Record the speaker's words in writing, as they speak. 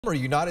Former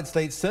United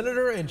States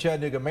Senator and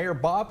Chattanooga Mayor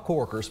Bob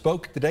Corker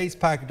spoke at today's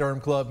Pachyderm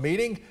Club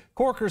meeting.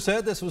 Corker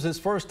said this was his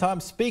first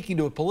time speaking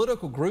to a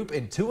political group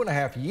in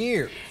 2.5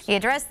 years. He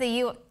addressed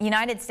the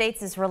United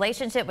States'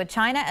 relationship with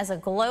China as a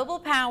global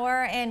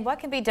power and what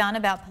can be done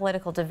about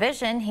political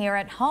division here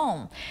at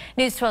home.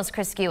 News 12's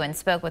Chris Ewan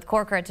spoke with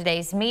Corker at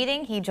today's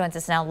meeting. He joins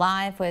us now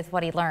live with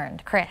what he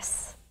learned.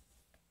 Chris.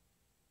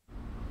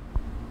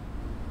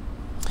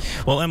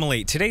 Well,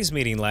 Emily, today's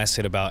meeting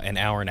lasted about an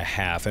hour and a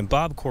half, and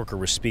Bob Corker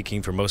was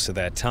speaking for most of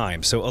that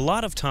time, so a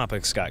lot of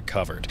topics got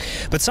covered.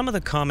 But some of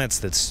the comments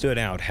that stood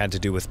out had to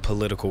do with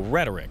political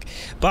rhetoric.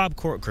 Bob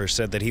Corker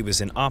said that he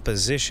was in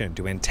opposition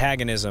to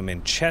antagonism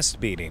and chest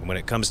beating when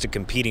it comes to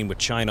competing with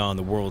China on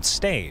the world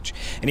stage,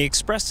 and he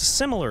expressed a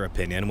similar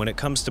opinion when it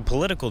comes to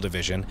political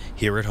division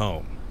here at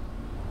home.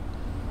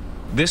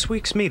 This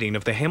week's meeting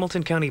of the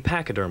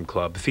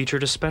Hamilton-County-Pachyderm-Club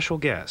featured a special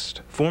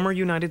guest, former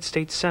United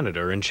States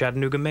Senator and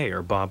Chattanooga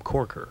Mayor Bob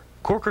Corker.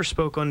 Corker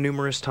spoke on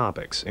numerous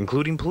topics,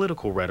 including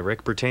political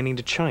rhetoric pertaining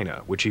to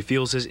China, which he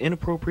feels is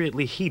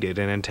inappropriately heated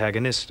and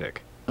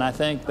antagonistic. And I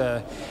think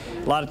a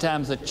lot of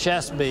times the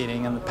chest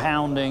beating and the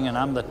pounding and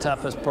I'm the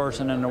toughest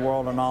person in the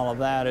world and all of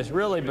that is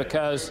really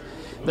because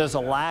there's a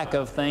lack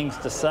of things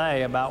to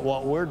say about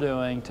what we're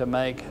doing to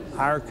make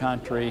our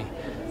country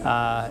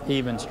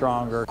even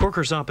stronger.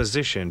 Corker's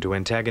opposition to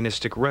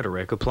antagonistic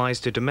rhetoric applies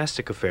to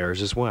domestic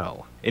affairs as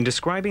well. In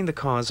describing the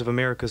cause of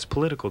America's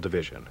political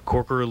division,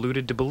 Corker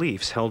alluded to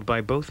beliefs held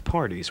by both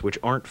parties which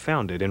aren't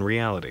founded in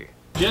reality.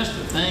 Just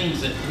the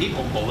things that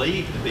people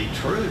believe to be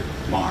true,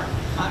 Mark.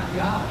 My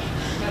gosh,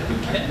 you gotta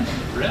be kidding me,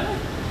 really?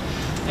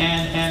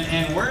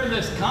 And where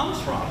this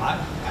comes from,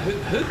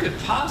 who could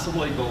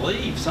possibly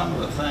believe some of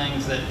the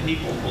things that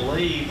people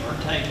believe are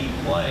taking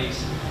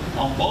place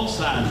on both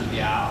sides of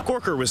the aisle?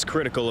 Corker was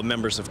critical of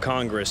members of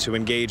Congress who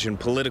engage in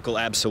political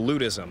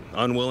absolutism,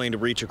 unwilling to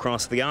reach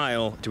across the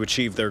aisle to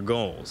achieve their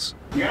goals.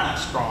 You're not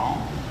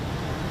strong.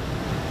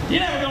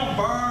 You're never going to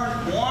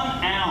burn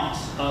 1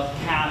 ounce of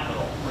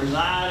capital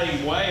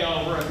residing way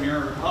over if you're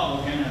a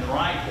Republican in the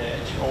right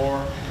ditch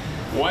or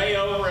way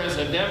over as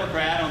a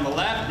Democrat on the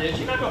left ditch.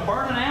 You're not going to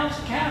burn 1 ounce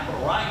of capital,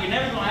 right? You're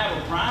never going to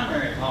have a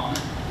primary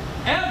opponent,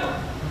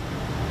 ever.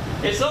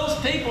 It's those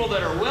people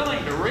that are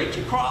willing to reach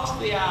across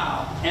the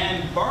aisle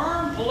and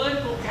burn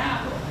political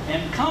capital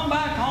and come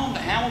back home to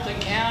Hamilton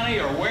County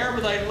or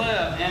wherever they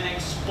live and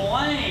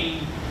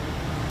explain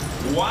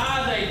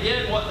why they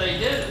did what they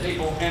did to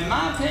people. In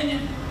my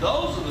opinion,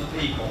 those are the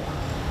people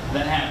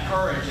that have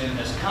courage in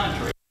this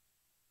country.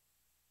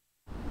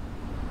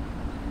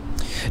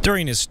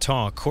 During his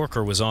talk,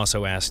 Corker was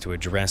also asked to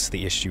address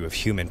the issue of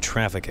human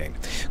trafficking.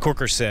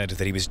 Corker said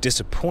that he was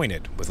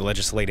disappointed with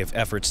legislative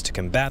efforts to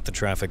combat the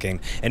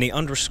trafficking, and he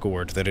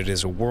underscored that it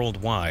is a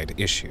worldwide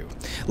issue.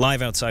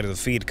 Live outside of the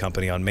feed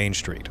company on Main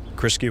Street,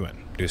 Chris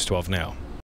Ewan, News 12 Now.